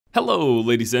Hello,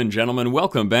 ladies and gentlemen,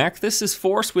 welcome back. This is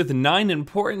Force with 9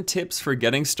 important tips for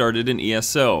getting started in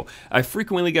ESO. I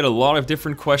frequently get a lot of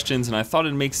different questions, and I thought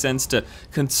it'd make sense to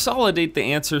consolidate the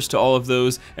answers to all of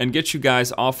those and get you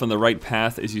guys off on the right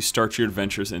path as you start your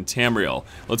adventures in Tamriel.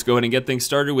 Let's go ahead and get things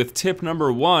started with tip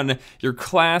number 1. Your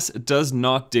class does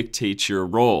not dictate your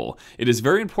role. It is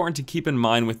very important to keep in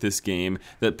mind with this game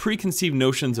that preconceived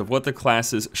notions of what the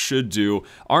classes should do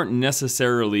aren't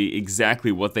necessarily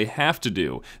exactly what they have to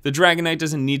do. The Dragon Knight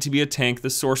doesn't need to be a tank, the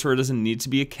Sorcerer doesn't need to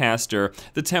be a caster,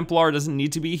 the Templar doesn't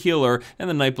need to be a healer, and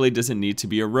the Nightblade doesn't need to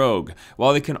be a rogue.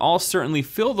 While they can all certainly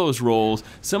fill those roles,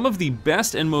 some of the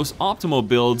best and most optimal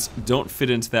builds don't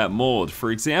fit into that mold. For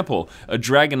example, a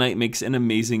Dragon Knight makes an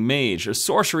amazing mage, a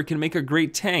Sorcerer can make a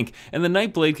great tank, and the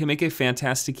Nightblade can make a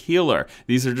fantastic healer.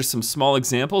 These are just some small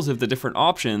examples of the different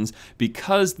options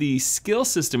because the skill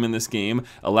system in this game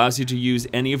allows you to use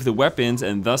any of the weapons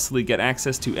and thusly get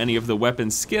access to any of the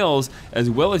weapons skills, as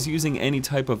well as using any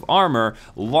type of armor.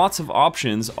 Lots of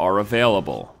options are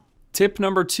available. Tip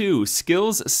number 2,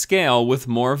 skills scale with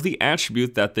more of the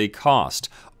attribute that they cost.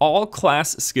 All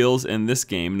class skills in this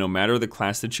game, no matter the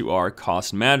class that you are,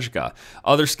 cost magicka.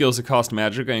 Other skills that cost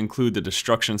magicka include the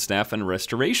Destruction Staff and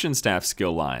Restoration Staff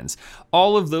skill lines.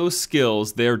 All of those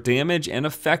skills, their damage and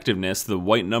effectiveness, the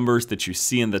white numbers that you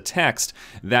see in the text,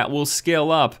 that will scale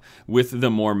up with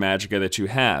the more magicka that you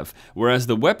have. Whereas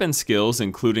the weapon skills,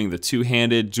 including the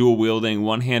two-handed, dual-wielding,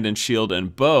 one-handed shield,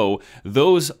 and bow,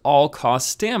 those all cost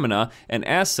stamina, and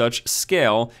as such,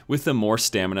 scale with the more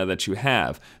stamina that you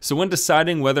have. So when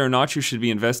deciding whether or not you should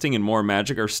be investing in more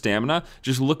magic or stamina,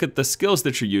 just look at the skills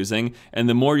that you're using, and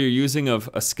the more you're using of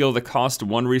a skill that costs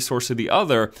one resource or the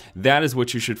other, that is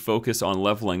what you should focus on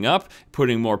leveling up,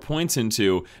 putting more points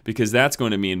into, because that's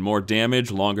going to mean more damage,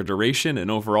 longer duration,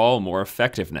 and overall more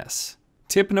effectiveness.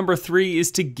 Tip number 3 is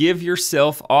to give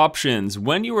yourself options.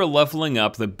 When you are leveling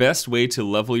up, the best way to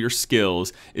level your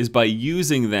skills is by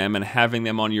using them and having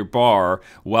them on your bar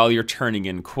while you're turning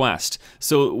in quest.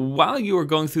 So while you are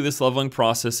going through this leveling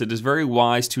process, it is very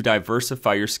wise to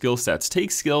diversify your skill sets.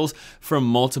 Take skills from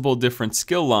multiple different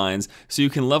skill lines so you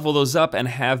can level those up and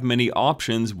have many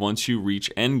options once you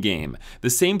reach endgame. The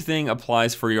same thing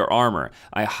applies for your armor.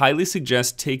 I highly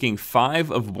suggest taking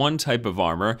 5 of one type of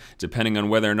armor, depending on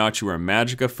whether or not you are magicka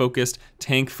focused,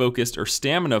 tank focused, or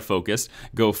stamina focused.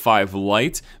 Go 5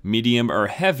 light, medium, or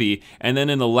heavy, and then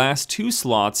in the last 2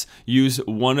 slots, use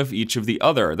one of each of the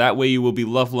other. That way you will be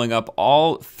leveling up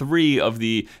all 3 of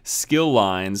the skill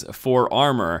lines for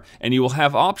armor, and you will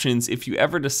have options if you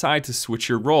ever decide to switch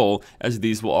your role, as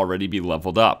these will already be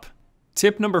leveled up.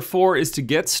 Tip number 4 is to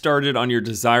get started on your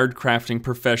desired crafting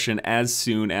profession as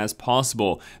soon as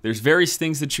possible. There's various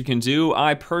things that you can do.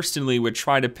 I personally would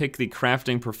try to pick the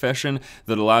crafting profession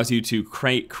that allows you to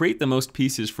create the most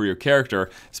pieces for your character.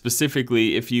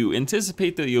 Specifically, if you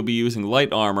anticipate that you'll be using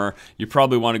light armor, you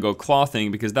probably want to go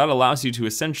clothing because that allows you to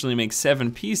essentially make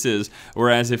 7 pieces,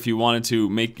 whereas if you wanted to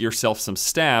make yourself some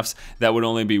staffs, that would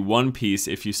only be 1 piece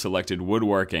if you selected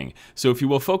woodworking. So if you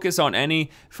will focus on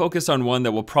one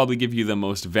that will probably give you the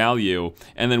most value.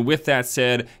 And then with that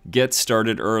said, get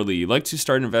started early. You like to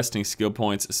start investing skill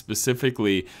points,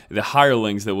 specifically the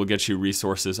hirelings that will get you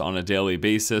resources on a daily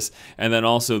basis, and then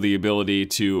also the ability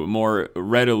to more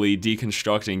readily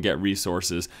deconstruct and get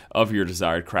resources of your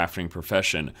desired crafting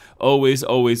profession. Always,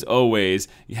 always, always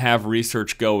have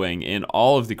research going in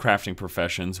all of the crafting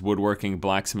professions, woodworking,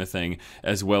 blacksmithing,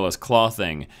 as well as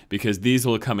clothing, because these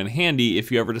will come in handy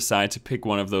if you ever decide to pick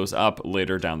one of those up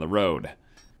later down the road.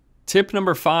 Tip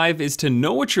number 5 is to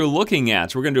know what you're looking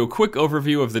at. We're going to do a quick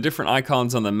overview of the different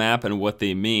icons on the map and what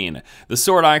they mean. The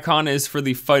sword icon is for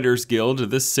the Fighters Guild.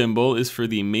 This symbol is for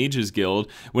the Mages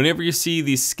Guild. Whenever you see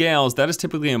these scales, that is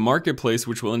typically a marketplace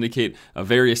which will indicate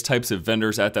various types of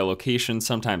vendors at that location,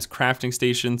 sometimes crafting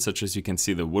stations, such as you can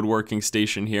see the woodworking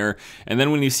station here. And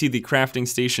then when you see the crafting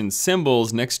station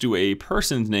symbols next to a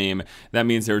person's name, that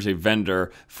means there's a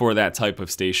vendor for that type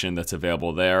of station that's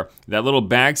available there. That little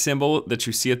bag symbol that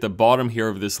you see at the bottom here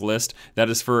of this list, that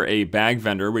is for a bag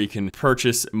vendor where you can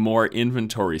purchase more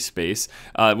inventory space.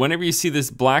 Whenever you see this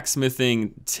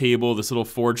blacksmithing table, this little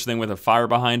forge thing with a fire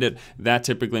behind it, that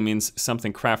typically means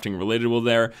something crafting related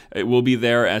it will be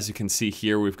there. As you can see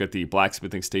here, we've got the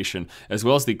blacksmithing station as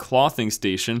well as the clothing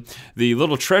station. The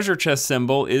little treasure chest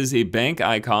symbol is a bank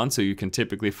icon, so you can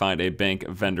typically find a bank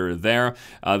vendor there.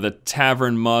 The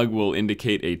tavern mug will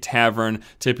indicate a tavern.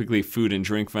 Typically food and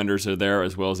drink vendors are there,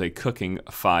 as well as a cooking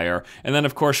fire. And then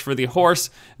of course for the horse,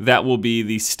 that will be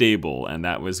the stable, and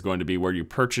that was going to be where you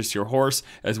purchase your horse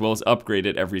as well as upgrade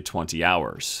it every 20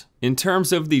 hours. In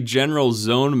terms of the general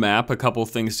zone map, a couple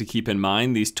things to keep in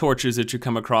mind. These torches that you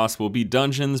come across will be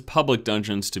dungeons, public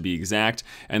dungeons to be exact,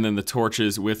 and then the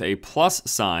torches with a plus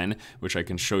sign, which I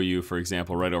can show you, for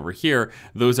example, right over here,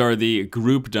 those are the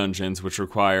group dungeons, which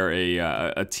require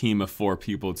a team of 4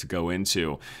 people to go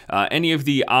into. Any of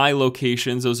the eye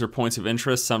locations, those are points of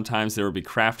interest. Sometimes there will be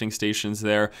crafting stations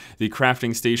there. The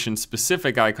crafting station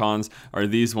specific icons are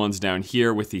these ones down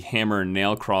here with the hammer and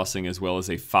nail crossing as well as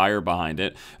a fire behind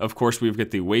it. Of course, we've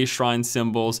got the way shrine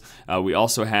symbols. We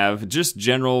also have just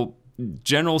general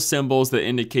symbols that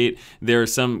indicate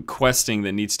there's some questing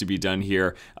that needs to be done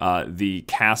here. The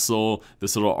castle,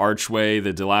 this little archway,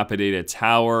 the dilapidated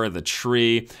tower, the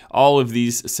tree, all of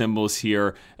these symbols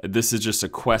here. This is just a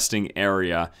questing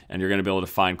area, and you're going to be able to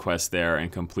find quests there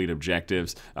and complete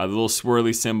objectives. The little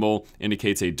swirly symbol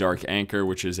indicates a dark anchor,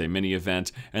 which is a mini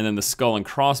event, and then the skull and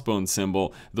crossbones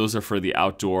symbol, those are for the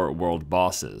outdoor world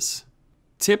bosses.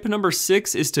 Tip number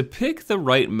 6 is to pick the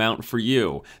right mount for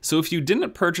you. So if you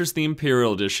didn't purchase the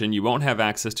Imperial Edition, you won't have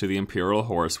access to the Imperial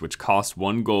Horse, which costs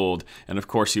 1 gold, and of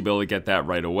course you'll be able to get that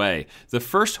right away. The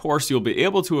first horse you'll be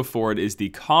able to afford is the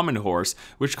Common Horse,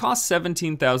 which costs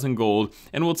 17,000 gold,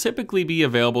 and will typically be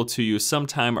available to you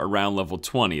sometime around level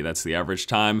 20. That's the average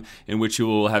time in which you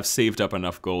will have saved up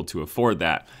enough gold to afford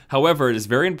that. However, it is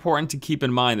very important to keep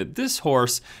in mind that this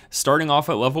horse, starting off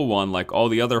at level 1, like all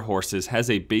the other horses, has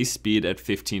a base speed at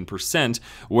 15%,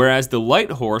 whereas the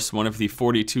light horse, one of the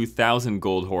 42,000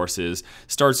 gold horses,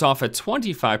 starts off at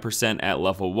 25% at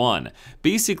level 1.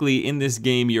 Basically, in this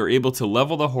game, you're able to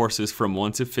level the horses from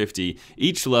 1 to 50.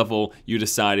 Each level, you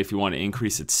decide if you want to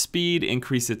increase its speed,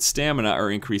 increase its stamina,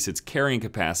 or increase its carrying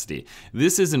capacity.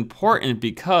 This is important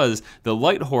because the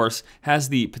light horse has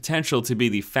the potential to be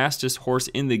the fastest horse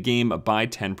in the game by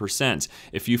 10%.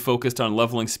 If you focused on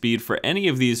leveling speed for any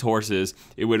of these horses,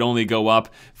 it would only go up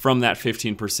from that 15%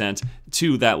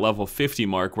 to that level 50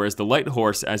 mark, whereas the light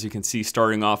horse, as you can see,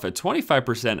 starting off at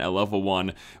 25% at level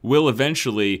 1, will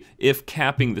eventually, if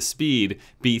capping the speed,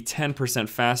 be 10%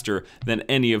 faster than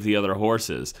any of the other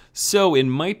horses. So it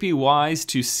might be wise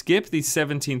to skip the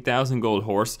 17,000 gold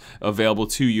horse available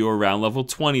to you around level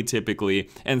 20 typically,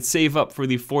 and save up for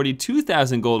the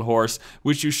 42,000 gold horse,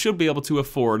 which you should be able to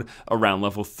afford around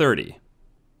level 30.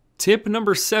 Tip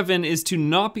number 7 is to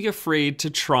not be afraid to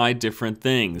try different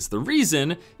things. The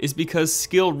reason is because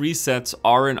skill resets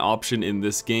are an option in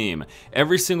this game.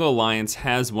 Every single alliance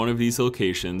has one of these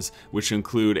locations, which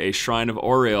include a Shrine of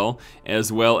Auriel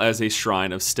as well as a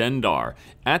Shrine of Stendar.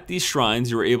 At these shrines,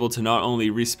 you're able to not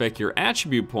only respec your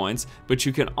attribute points, but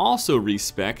you can also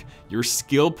respec your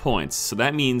skill points. So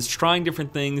that means trying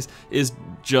different things is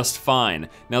just fine.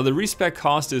 Now the respec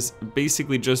cost is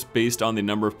basically just based on the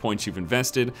number of points you've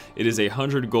invested. It is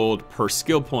 100 gold per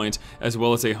skill point, as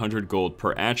well as 100 gold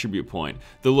per attribute point.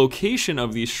 The location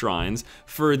of these shrines,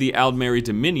 for the Aldmeri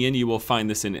Dominion, you will find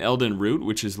this in Eldenroot,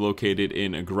 which is located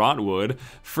in Grotwood.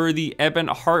 For the Ebon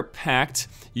Heart Pact,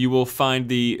 you will find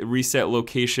the reset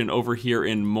location over here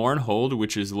in Mournhold,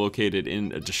 which is located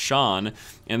in Deshawn.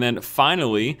 And then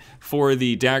finally, for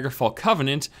the Daggerfall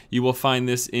Covenant, you will find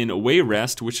this in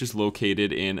Wayrest, which is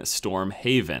located in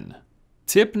Stormhaven.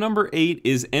 Tip number 8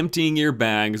 is emptying your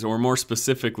bags, or more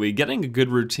specifically, getting a good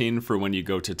routine for when you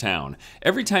go to town.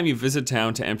 Every time you visit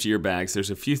town to empty your bags, there's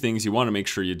a few things you want to make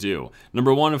sure you do.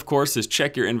 Number 1, of course, is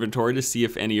check your inventory to see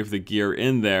if any of the gear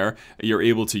in there you're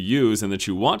able to use and that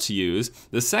you want to use.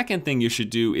 The second thing you should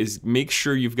do is make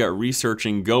sure you've got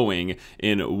researching going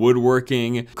in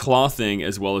woodworking, clothing,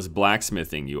 as well as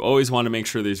blacksmithing. You always want to make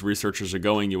sure these researchers are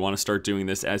going. You want to start doing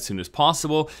this as soon as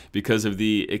possible because of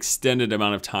the extended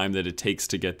amount of time that it takes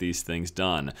to get these things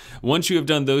done. Once you have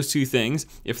done those 2 things,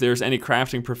 if there's any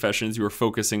crafting professions you are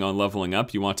focusing on leveling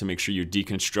up, you want to make sure you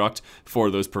deconstruct for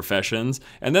those professions.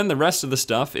 And then the rest of the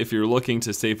stuff, if you're looking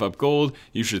to save up gold,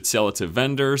 you should sell it to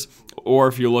vendors. Or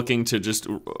if you're looking to just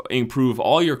improve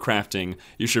all your crafting,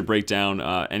 you should break down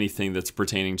anything that's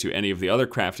pertaining to any of the other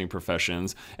crafting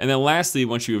professions. And then lastly,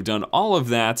 once you have done all of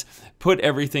that, put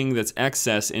everything that's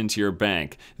excess into your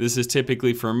bank. This is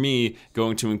typically, for me,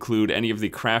 going to include any of the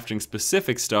crafting specific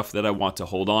stuff that I want to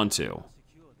hold on to.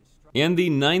 And the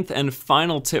 9th and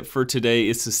final tip for today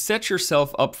is to set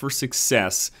yourself up for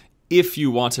success if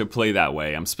you want to play that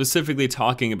way. I'm specifically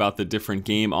talking about the different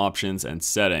game options and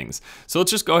settings. So let's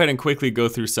just go ahead and quickly go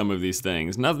through some of these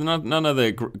things. None of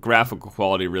the graphical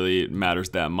quality really matters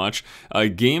that much.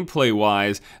 Gameplay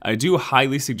wise, I do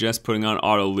highly suggest putting on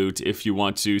auto loot if you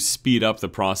want to speed up the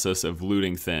process of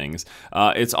looting things.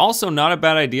 It's also not a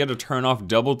bad idea to turn off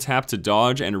double tap to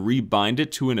dodge and rebind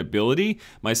it to an ability.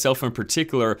 Myself in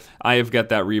particular, I have got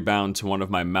that rebound to one of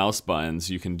my mouse buttons.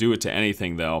 You can do it to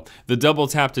anything though. The double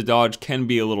tap to dodge can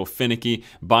be a little finicky.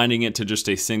 Binding it to just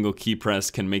a single key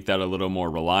press can make that a little more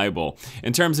reliable.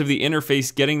 In terms of the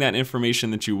interface, getting that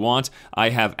information that you want, I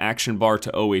have action bar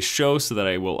to always show so that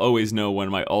I will always know when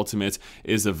my ultimate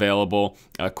is available.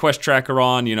 Quest tracker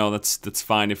on, you know, that's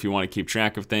fine if you want to keep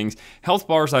track of things. Health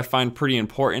bars I find pretty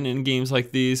important in games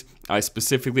like these. I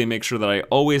specifically make sure that I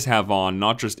always have on,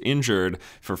 not just injured,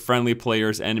 for friendly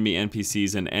players, enemy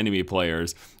NPCs, and enemy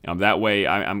players. That way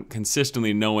I'm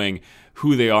consistently knowing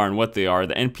who they are and what they are.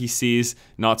 The NPCs,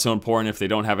 not so important if they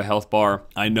don't have a health bar.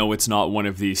 I know it's not one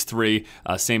of these three.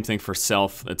 Same thing for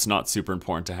self. It's not super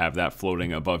important to have that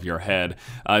floating above your head.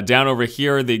 Down over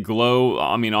here, they glow.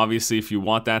 I mean, obviously, if you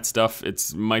want that stuff,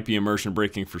 it might be immersion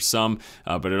breaking for some,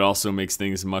 but it also makes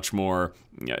things much more,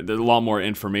 there's a lot more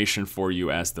information for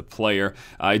you as the player.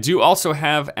 I do also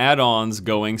have add-ons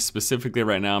going. Specifically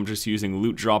right now, I'm just using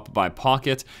loot drop by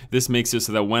pocket. This makes it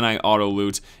so that when I auto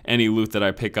loot, any loot that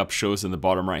I pick up shows in the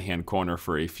bottom right hand corner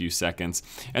for a few seconds.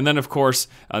 And then of course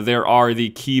there are the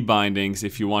key bindings.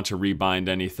 If you want to rebind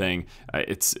anything,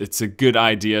 it's a good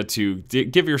idea to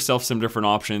give yourself some different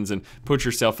options and put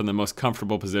yourself in the most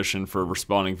comfortable position for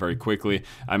responding very quickly.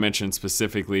 I mentioned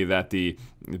specifically that the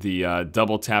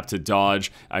double tap to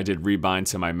dodge, I did rebind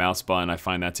to my mouse button. I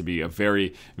find that to be a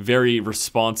very, very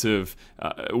responsive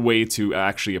way to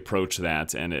actually approach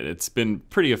that, and it's been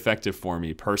pretty effective for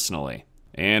me personally.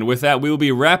 And with that, we will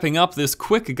be wrapping up this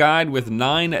quick guide with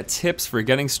 9 tips for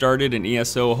getting started in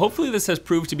ESO. Hopefully this has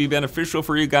proved to be beneficial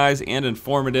for you guys and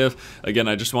informative. Again,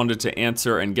 I just wanted to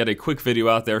answer and get a quick video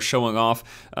out there showing off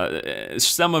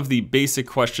some of the basic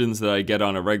questions that I get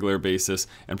on a regular basis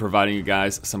and providing you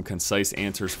guys some concise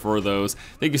answers for those.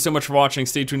 Thank you so much for watching.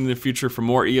 Stay tuned in the future for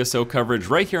more ESO coverage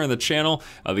right here on the channel.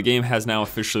 The game has now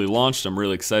officially launched. I'm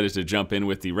really excited to jump in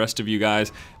with the rest of you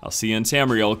guys. I'll see you in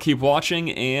Tamriel. Keep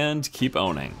watching and keep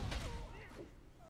owning.